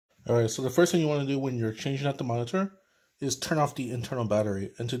Alright, so the first thing you want to do when you're changing out the monitor is turn off the internal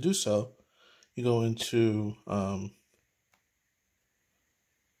battery. And to do so, you go into, alright,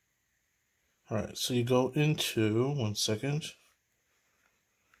 so you go into, one second,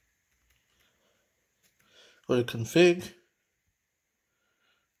 go to config,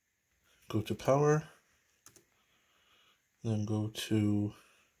 go to power, then go to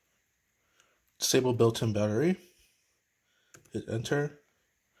disable built-in battery, hit enter.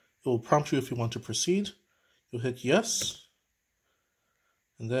 It will prompt you if you want to proceed. You'll hit yes,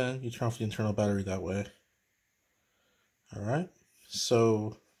 and then you turn off the internal battery that way. Alright,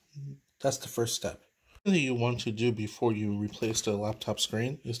 so that's the first step. The thing you want to do before you replace the laptop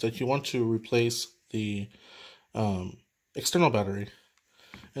screen is that you want to replace the external battery.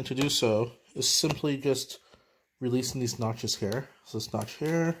 And to do so is simply just releasing these notches here. So this notch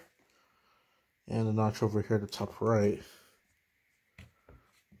here, and the notch over here at the top right.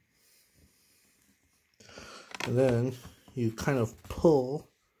 And then you kind of pull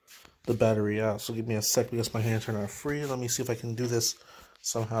the battery out. So give me a sec because my hands are not free. Let me see if I can do this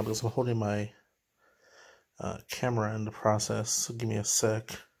somehow because I'm holding my camera in the process. So give me a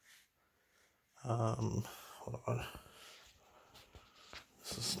sec. Hold on.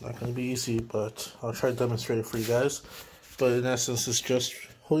 This is not going to be easy, but I'll try to demonstrate it for you guys. But in essence, it's just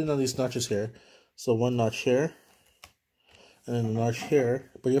holding on these notches here. So one notch here, and then a notch here.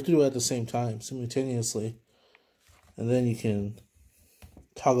 But you have to do it at the same time, simultaneously. And then you can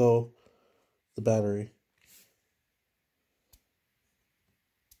toggle the battery.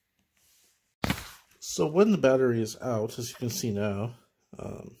 So when the battery is out, as you can see now,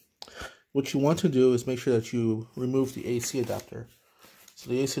 what you want to do is make sure that you remove the AC adapter. So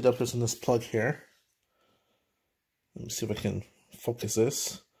the AC adapter is in this plug here. Let me see if I can focus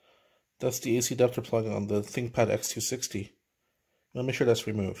this. That's the AC adapter plug on the Thinkpad X260. Now make sure that's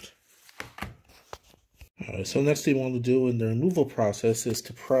removed. Alright, so next thing you want to do in the removal process is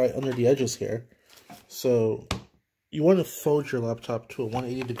to pry under the edges here. So you want to fold your laptop to a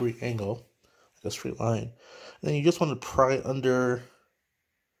 180-degree angle, like a straight line. And then you just want to pry under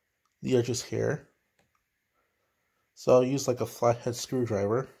the edges here. So I'll use like a flathead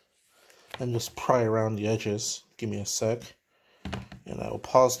screwdriver and just pry around the edges. Give me a sec. And I will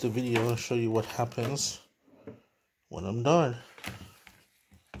pause the video and show you what happens when I'm done.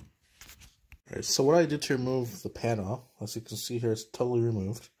 Alright, so what I did to remove the panel, as you can see here, it's totally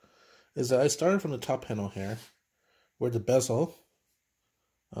removed, is that I started from the top panel here, where the bezel,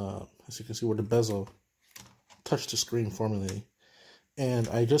 as you can see, where the bezel touched the screen formerly, and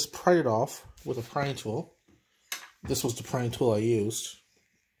I just pried it off with a prying tool. This was the prying tool I used.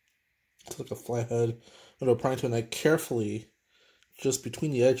 It's like a flathead with a prying tool, and I carefully, just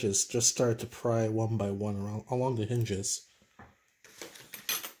between the edges, just started to pry one by one along the hinges.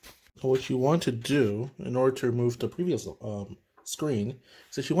 What you want to do in order to remove the previous screen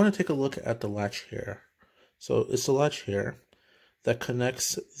is that you want to take a look at the latch here. So it's the latch here that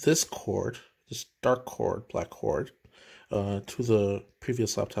connects this cord, this dark cord, black cord, to the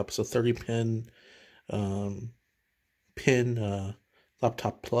previous laptop. It's a 30-pin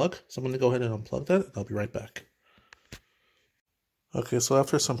laptop plug. So I'm going to go ahead and unplug that, and I'll be right back. Okay, so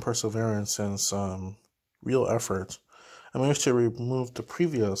after some perseverance and some real effort, I managed to remove the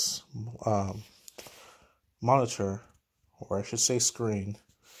previous monitor, or I should say screen,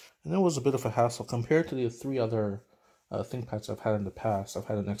 and it was a bit of a hassle compared to the 3 other ThinkPads I've had in the past. I've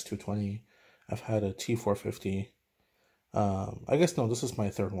had an X220, I've had a T450, I guess no, this is my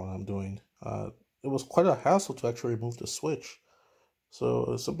 3rd one I'm doing. It was quite a hassle to actually remove the switch,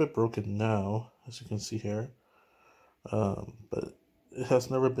 so it's a bit broken now, as you can see here, but it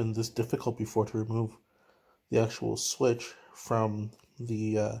has never been this difficult before to remove the actual switch from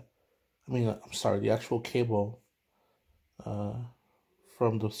the, the actual cable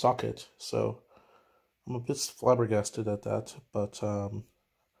from the socket. So I'm a bit flabbergasted at that, but I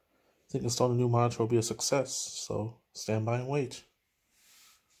think installing a new monitor will be a success, so stand by and wait.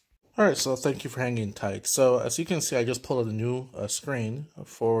 Alright, so thank you for hanging tight. So as you can see, I just pulled out a new screen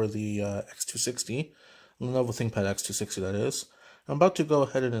for the X260, Lenovo ThinkPad X260 that is. I'm about to go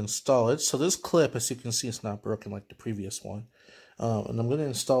ahead and install it. So this clip, as you can see, is not broken like the previous one. And I'm going to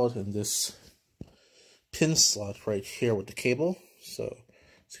install it in this pin slot right here with the cable. So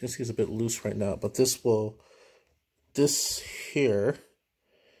as you can see, it's a bit loose right now. But this will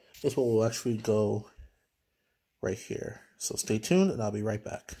actually go right here. So stay tuned and I'll be right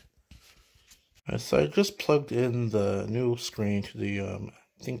back. Alright, so I just plugged in the new screen to the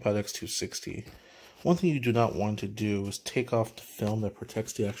Thinkpad X260. One thing you do not want to do is take off the film that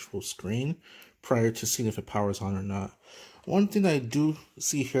protects the actual screen prior to seeing if it powers on or not. One thing I do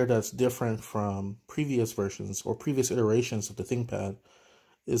see here that's different from previous versions or previous iterations of the ThinkPad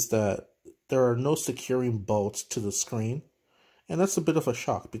is that there are no securing bolts to the screen. And that's a bit of a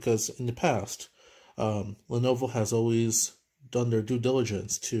shock because in the past, Lenovo has always done their due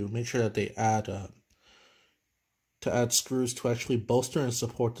diligence to make sure that they add screws to actually bolster and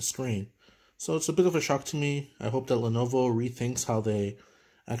support the screen. So it's a bit of a shock to me. I hope that Lenovo rethinks how they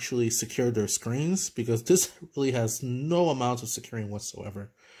actually secure their screens, because this really has no amount of securing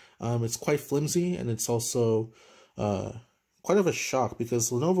whatsoever. It's quite flimsy, and it's also quite of a shock because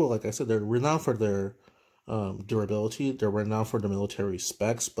Lenovo, like I said, they're renowned for their durability. They're renowned for the military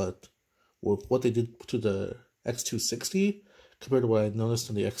specs, but with what they did to the X260 compared to what I noticed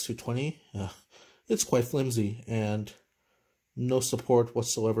in the X220, it's quite flimsy and no support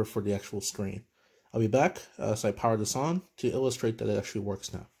whatsoever for the actual screen. I'll be back as I power this on to illustrate that it actually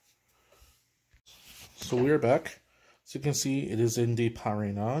works now. So we are back. As you can see, it is indeed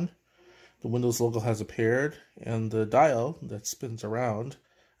powering on. The Windows logo has appeared, and the dial that spins around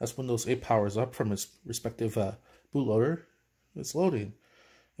as Windows 8 powers up from its respective bootloader is loading.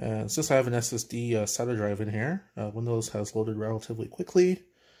 And since I have an SSD SATA drive in here, Windows has loaded relatively quickly.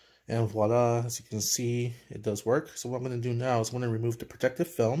 And voila, as you can see, it does work. So what I'm going to do now is I'm going to remove the protective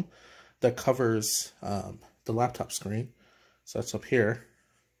film that covers the laptop screen. So that's up here.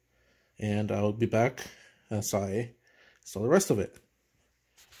 And I'll be back as I install the rest of it.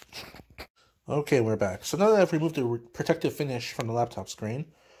 Okay, we're back. So now that I've removed the protective finish from the laptop screen,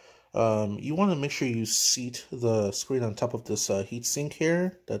 you want to make sure you seat the screen on top of this heatsink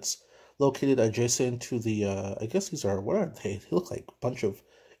here that's located adjacent to the, I guess these are, what are they? They look like a bunch of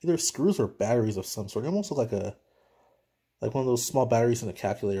either screws or batteries of some sort. They almost look like one of those small batteries in a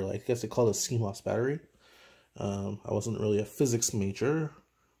calculator. Like I guess they call it a CMOS battery. I wasn't really a physics major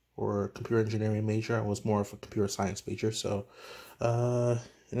or a computer engineering major. I was more of a computer science major. So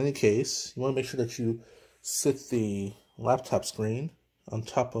in any case, you want to make sure that you sit the laptop screen on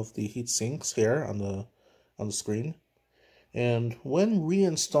top of the heat sinks here on the screen. And when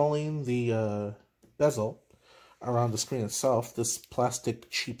reinstalling the bezel around the screen itself, this plastic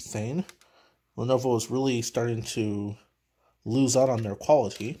cheap thing, Lenovo is really starting to lose out on their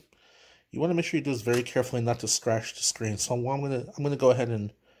quality. You want to make sure you do this very carefully, not to scratch the screen. So I'm gonna go ahead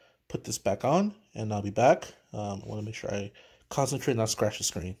and put this back on, and I'll be back. I want to make sure I concentrate, not scratch the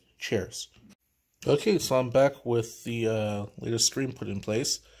screen. Cheers. Okay, so I'm back with the latest screen put in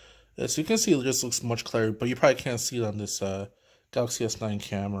place. As you can see, it just looks much clearer, but you probably can't see it on this Galaxy S9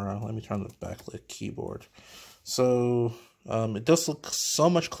 camera. Let me turn the backlit keyboard. So it does look so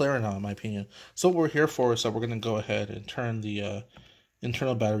much clearer now, in my opinion. So what we're here for is that we're going to go ahead and turn the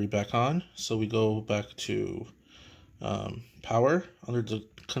internal battery back on. So we go back to power under the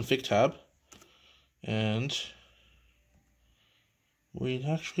config tab, and it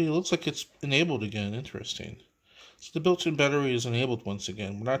actually looks like it's enabled again. Interesting. So the built-in battery is enabled once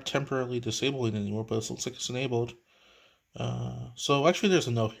again. We're not temporarily disabling anymore, but it looks like it's enabled. So actually there's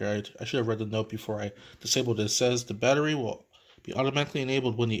a note here. I should have read the note before I disabled it. It says the battery will be automatically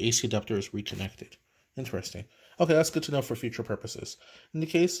enabled when the AC adapter is reconnected. Interesting. Okay, that's good to know for future purposes. In the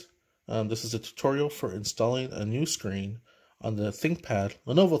case, this is a tutorial for installing a new screen on the ThinkPad,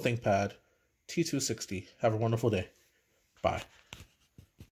 Lenovo ThinkPad T260. Have a wonderful day. Bye.